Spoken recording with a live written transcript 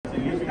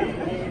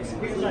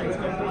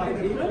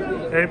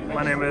Hey,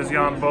 my name is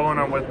Jan Bowen.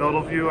 I'm with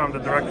NodalView. I'm the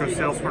Director of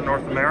Sales for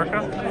North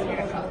America.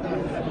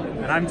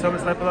 And I'm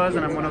Thomas Lepelaz,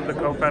 and I'm one of the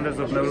co-founders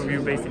of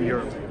NodalView based in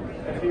Europe.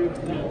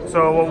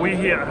 So what we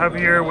have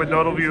here with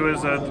NodalView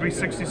is a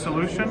 360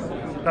 solution.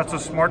 That's a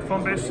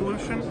smartphone-based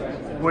solution,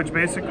 which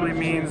basically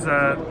means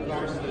that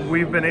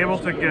we've been able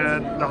to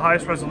get the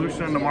highest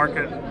resolution in the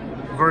market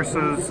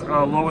versus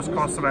lowest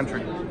cost of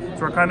entry.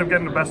 So we're kind of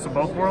getting the best of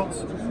both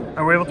worlds.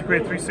 And we're able to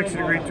create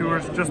 360-degree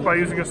tours just by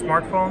using a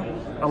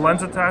smartphone, a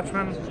lens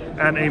attachment,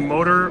 and a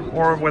motor,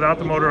 or without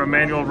the motor, a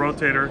manual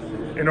rotator,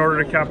 in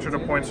order to capture the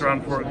points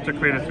around to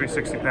create a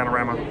 360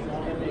 panorama.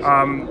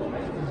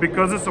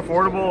 Because it's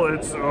affordable,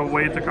 it's a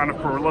way to kind of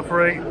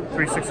proliferate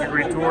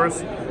 360-degree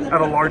tours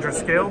at a larger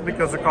scale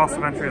because the cost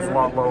of entry is a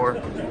lot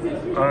lower.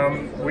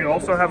 We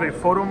also have a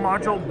photo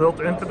module built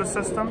into the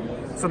system.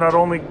 So not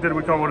only did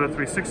we come up with a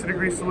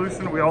 360-degree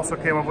solution, we also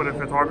came up with a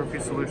photography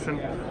solution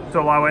to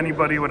allow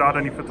anybody without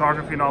any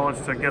photography knowledge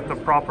to get the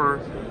proper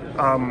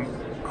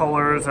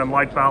colors and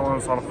light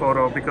balance on a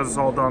photo because it's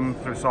all done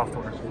through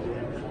software.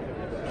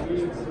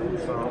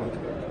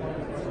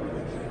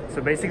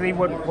 So basically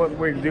what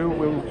we'll do,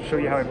 we'll show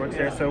you how it works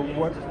there. So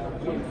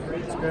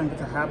what's going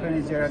to happen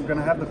is you're going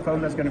to have the phone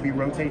that's going to be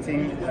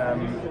rotating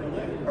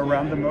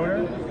around the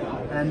motor.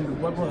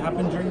 And what will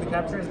happen during the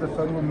capture is the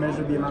phone will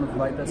measure the amount of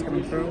light that's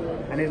coming through,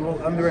 and it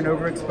will under and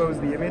overexpose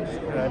the image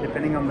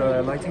depending on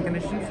the lighting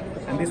conditions.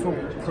 And this will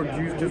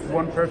produce just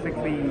one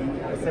perfectly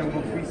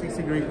assembled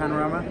 360-degree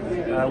panorama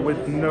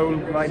with no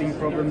lighting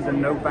problems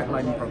and no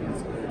backlighting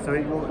problems. So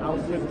it will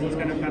output these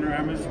kind of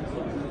panoramas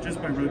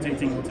just by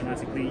rotating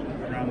automatically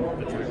around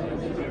the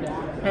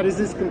track. How does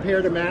this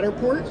compare to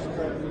Matterport?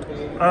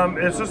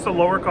 It's just a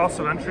lower cost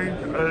of entry.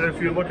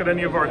 If you look at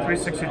any of our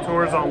 360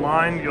 tours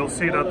online, you'll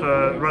see that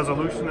the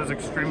resolution is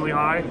extremely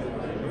high,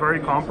 very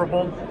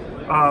comparable.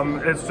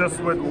 It's just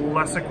with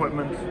less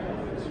equipment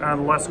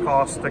and less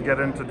cost to get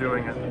into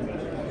doing it.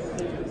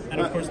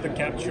 And of course the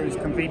capture is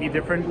completely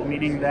different,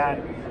 meaning that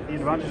the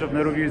advantage of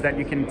NodalView is that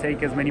you can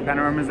take as many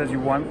panoramas as you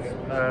want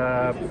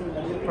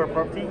per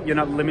property. You're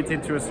not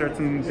limited to a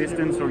certain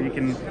distance, or you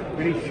can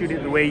really shoot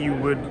it the way you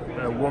would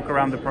walk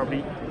around the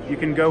property. You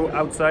can go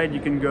outside, you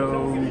can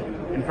go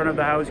in front of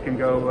the house,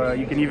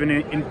 you can even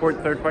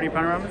import third-party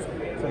panoramas.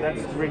 So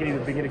that's really the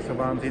biggest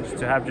advantage,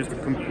 to have just a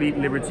complete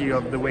liberty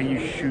of the way you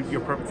shoot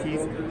your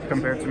properties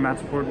compared to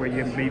Matterport, where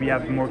you maybe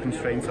have more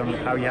constraints on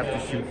how you have to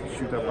shoot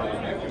their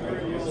property.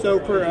 So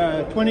for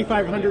a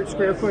 2,500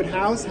 square foot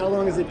house, how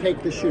long does it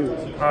take to shoot?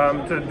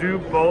 To do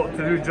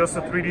just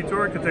a 3D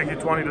tour, it could take you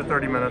 20 to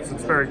 30 minutes.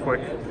 It's very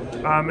quick.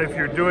 If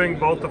you're doing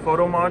both the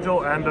photo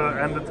module and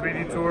the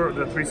 3D tour,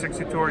 the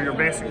 360 tour, you're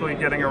basically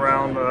getting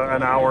around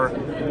an hour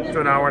to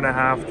an hour and a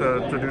half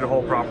to do the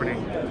whole property.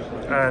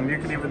 And you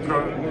can even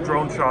throw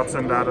drone shots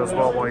in that as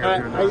well while you're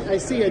doing that. I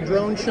see a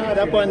drone shot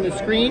up on the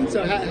screen.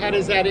 So how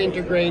does that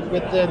integrate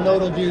with the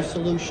NodalView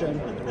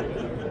solution?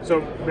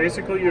 So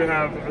basically you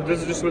have, this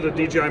is just with a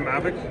DJI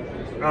Mavic.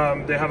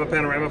 They have a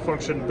panorama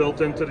function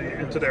built into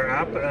their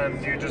app,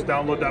 and you just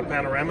download that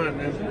panorama and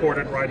import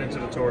it right into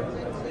the tour.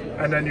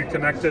 And then you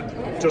connect it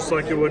just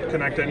like you would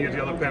connect any of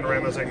the other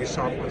panoramas that you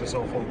shot with a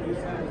cell phone.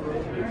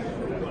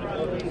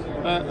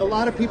 A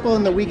lot of people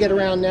in the We Get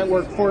Around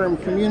Network forum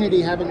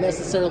community haven't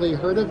necessarily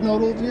heard of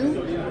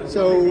NodalView.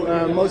 So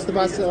most of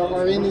us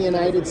are in the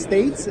United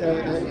States.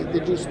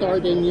 Did you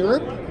start in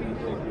Europe?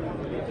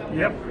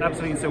 Yep,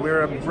 absolutely. So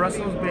we're a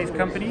Brussels-based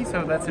company,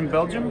 so that's in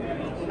Belgium.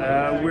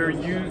 We're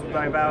used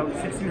by about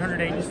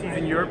 1,600 agencies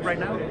in Europe right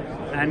now.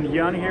 And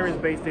Jan here is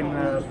based in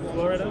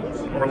Florida.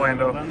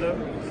 Orlando.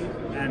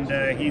 And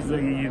he's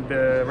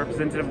the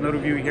representative of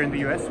NodalView here in the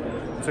US.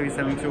 So he's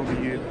selling to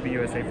the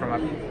USA from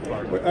up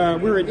Florida.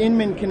 We're at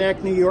Inman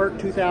Connect, New York,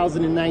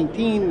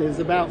 2019. There's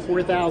about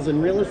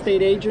 4,000 real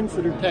estate agents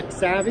that are tech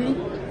savvy.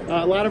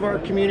 A lot of our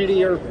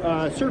community are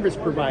service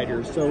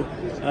providers. So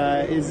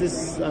is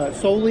this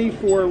solely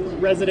for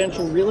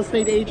residential real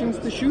estate agents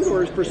to shoot,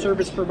 or is it for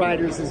service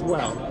providers as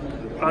well?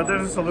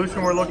 There's a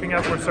solution we're looking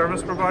at for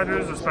service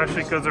providers,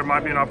 especially because there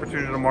might be an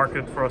opportunity in the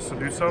market for us to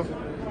do so.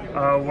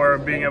 Where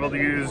being able to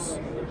use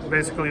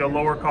basically a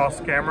lower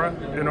cost camera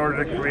in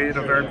order to create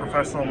a very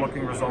professional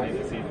looking result.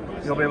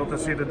 You'll be able to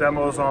see the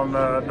demos on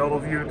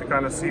NodalView to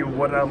kind of see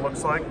what that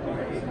looks like,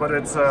 but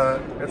it's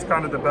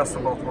kind of the best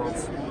of both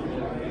worlds.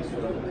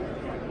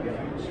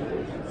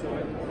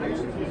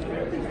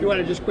 You want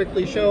to just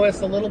quickly show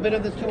us a little bit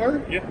of the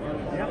tour? Yeah,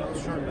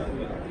 sure.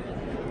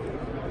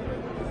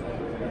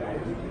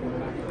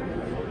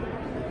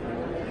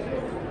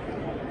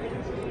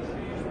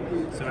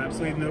 So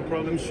absolutely no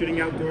problem shooting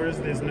outdoors.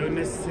 There's no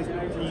necessity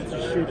to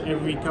shoot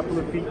every couple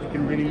of feet. You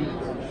can really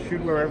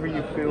shoot wherever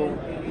you feel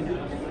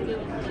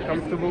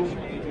comfortable,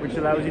 which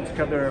allows you to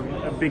cover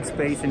a big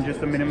space in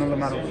just a minimal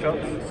amount of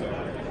shots.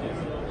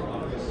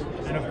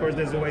 And of course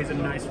there's always a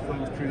nice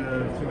flow through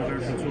the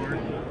virtual tour.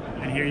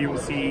 And here you will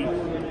see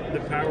the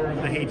power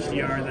of the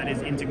HDR that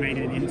is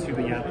integrated into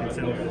the app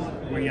itself,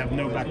 where you have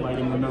no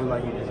backlighting or no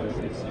lighting.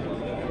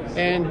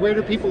 And where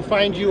do people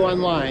find you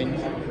online?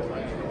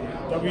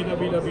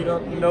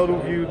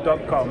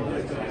 www.nodalview.com.